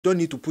don't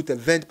need to put a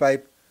vent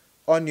pipe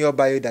on your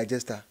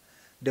biodigester.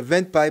 The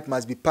vent pipe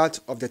must be part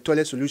of the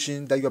toilet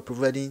solution that you are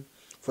providing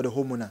for the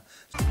homeowner.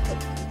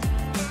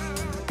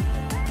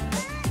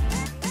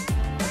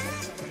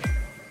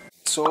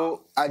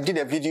 So I did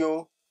a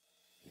video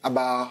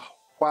about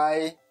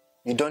why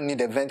you don't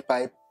need a vent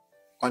pipe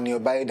on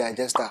your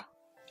biodigester,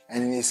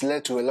 and it's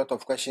led to a lot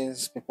of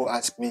questions. People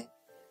ask me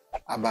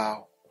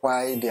about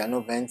why there are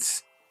no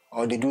vents,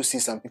 or they do see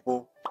some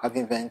people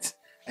having vents,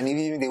 and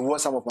even they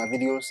watch some of my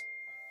videos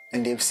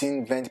and they've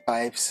seen vent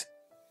pipes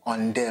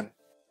on them.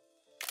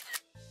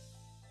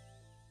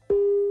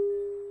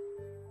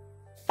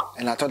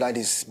 And I thought that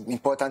it's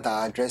important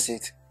I address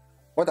it.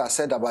 What I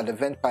said about the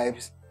vent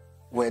pipes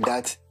were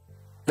that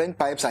vent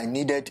pipes are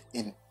needed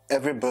in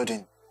every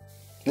building.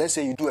 Let's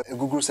say you do a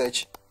Google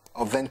search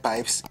of vent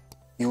pipes,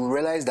 you will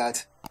realize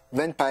that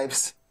vent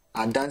pipes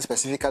are done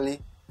specifically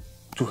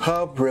to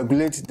help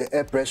regulate the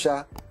air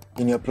pressure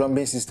in your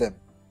plumbing system.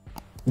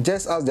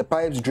 Just as the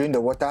pipes drain the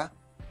water,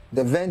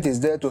 the vent is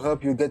there to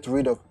help you get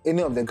rid of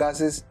any of the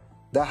gases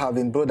that have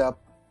been built up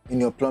in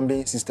your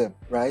plumbing system,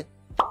 right?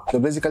 So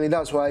basically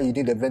that's why you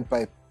need a vent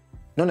pipe.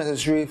 Not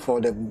necessary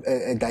for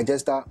the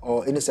digester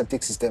or any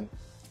septic system,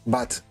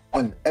 but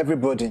on every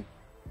building.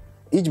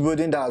 Each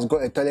building that has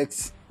got a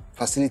toilet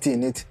facility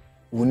in it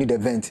will need a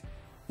vent.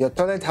 Your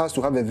toilet has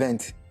to have a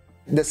vent.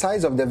 The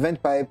size of the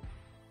vent pipe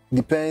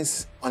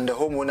depends on the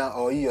homeowner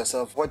or you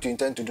yourself, what you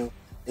intend to do.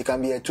 It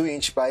can be a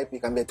 2-inch pipe,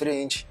 it can be a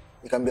 3-inch,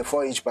 it can be a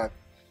 4-inch pipe.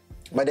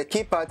 But the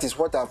key part is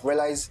what I've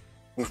realized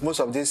with most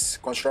of this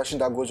construction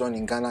that goes on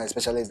in Ghana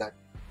especially, is that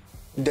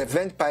the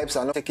vent pipes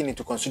are not taken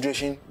into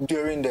consideration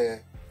during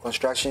the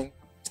construction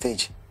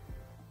stage.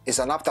 It's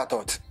an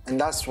afterthought, and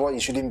that's what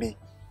it shouldn't be.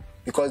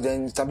 Because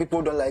then some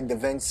people don't like the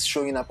vents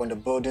showing up on the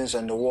buildings,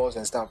 on the walls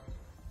and stuff.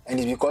 And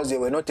it's because they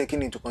were not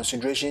taken into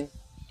consideration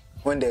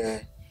when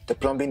the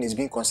plumbing is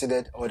being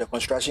considered or the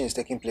construction is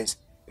taking place.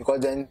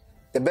 Because then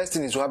the best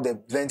thing is to have the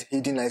vent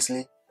hidden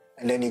nicely,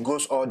 and then it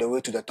goes all the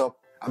way to the top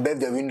above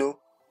the window,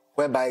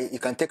 whereby you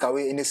can take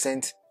away any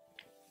scent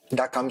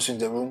that comes in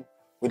the room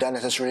without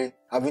necessarily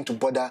having to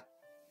bother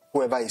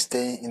whoever is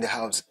staying in the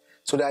house.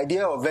 So the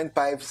idea of vent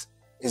pipes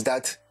is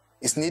that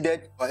it's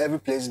needed for every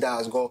place that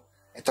has got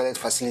a toilet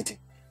facility.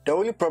 The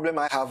only problem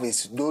I have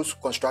is those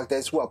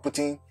constructors who are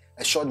putting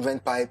a short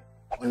vent pipe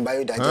on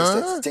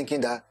biodigesters,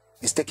 thinking that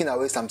it's taking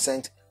away some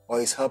scent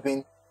or it's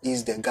helping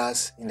ease the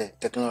gas in the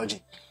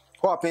technology.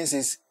 What happens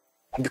is,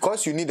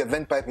 because you need a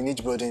vent pipe in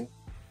each building,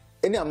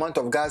 any amount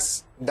of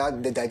gas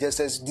that the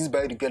digesters, these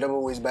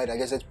biodegradable waste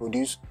biodigesters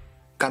produce,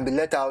 can be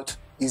let out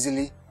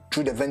easily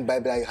through the vent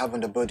pipe that you have on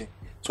the building.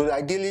 So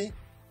ideally,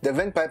 the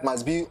vent pipe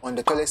must be on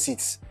the toilet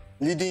seats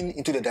leading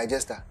into the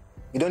digester.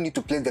 You don't need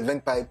to place the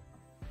vent pipe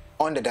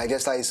on the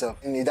digester itself,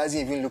 and it doesn't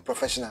even look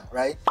professional,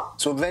 right?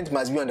 So vent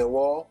must be on the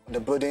wall of the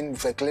building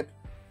with a clip,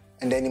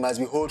 and then it must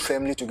be held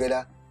firmly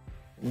together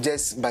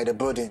just by the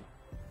building.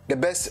 The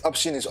best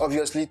option is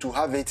obviously to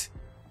have it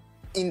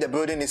in the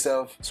building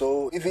itself.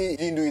 So if you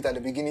didn't do it at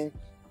the beginning,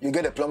 you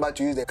get a plumber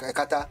to use the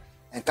cutter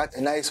and cut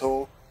a nice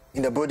hole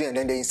in the building, and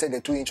then they insert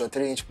the 2-inch or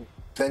 3-inch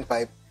vent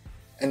pipe,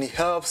 and it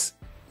helps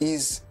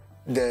ease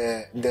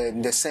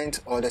the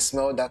scent or the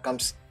smell that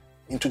comes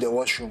into the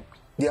washroom.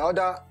 There are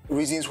other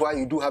reasons why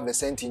you do have a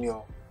scent in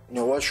your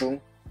washroom.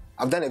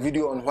 I've done a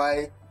video on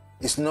why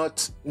it's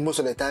not most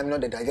of the time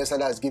not the digester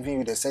that is giving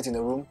you the scent in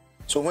the room.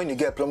 So when you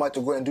get a plumber to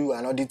go and do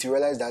an audit, you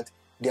realize that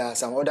there are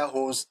some other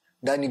holes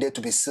that needed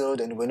to be sealed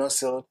and were not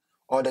sealed,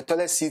 or the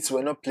toilet seats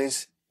were not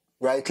placed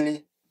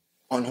rightly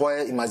on where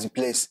it must be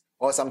placed.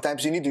 Or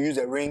sometimes you need to use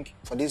a ring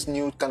for this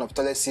new kind of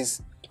toilet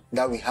seats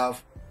that we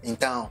have in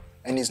town,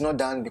 and it's not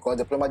done because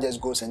the plumber just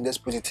goes and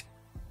just put it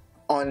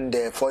on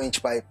the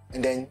 4-inch pipe,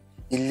 and then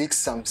it leaks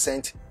some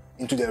scent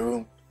into the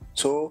room.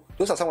 So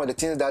those are some of the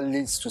things that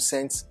leads to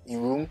scent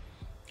in room,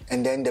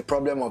 and then the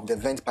problem of the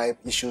vent pipe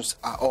issues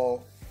are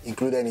all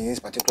included in this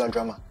particular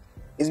drama.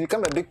 It's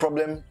become a big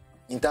problem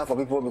in town for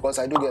people because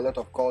I do get a lot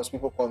of calls.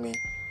 People call me,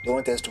 they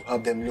want us to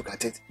help them look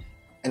at it,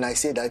 and I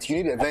say that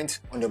you need a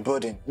vent on the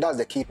building. That's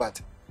the key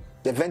part.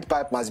 The vent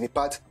pipe must be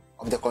part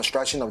of the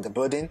construction of the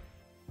building,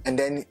 and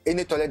then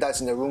any toilet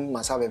that's in the room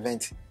must have a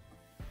vent.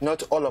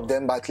 Not all of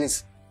them, but at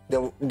least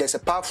there's a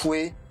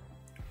pathway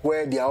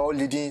where they are all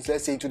leading,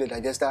 let's say, into the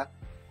digester.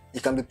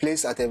 It can be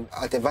placed at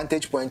a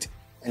vantage point,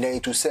 and then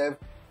it will serve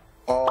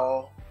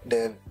all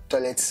the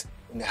toilets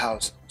in the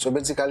house. So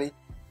basically,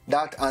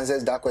 that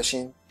answers that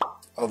question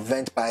of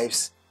vent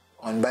pipes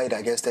on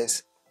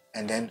biodigesters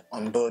and then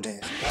on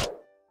buildings.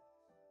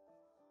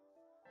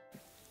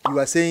 You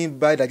are saying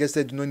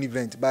biodigesters do not need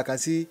vent, but I can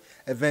see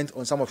a vent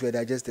on some of your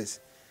digesters.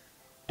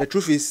 The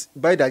truth is,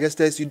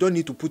 biodigesters, you don't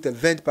need to put a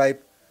vent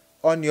pipe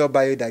on your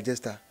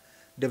biodigester.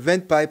 The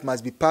vent pipe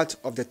must be part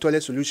of the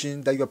toilet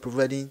solution that you are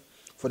providing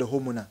for the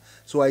homeowner.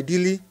 So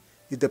ideally,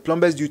 it's the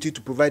plumber's duty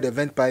to provide a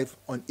vent pipe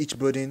on each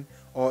building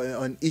or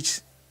on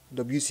each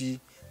WC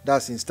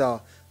that's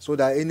installed, so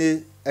that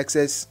any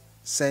excess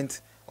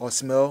scent or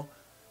smell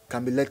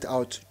can be let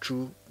out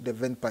through the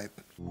vent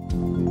pipe.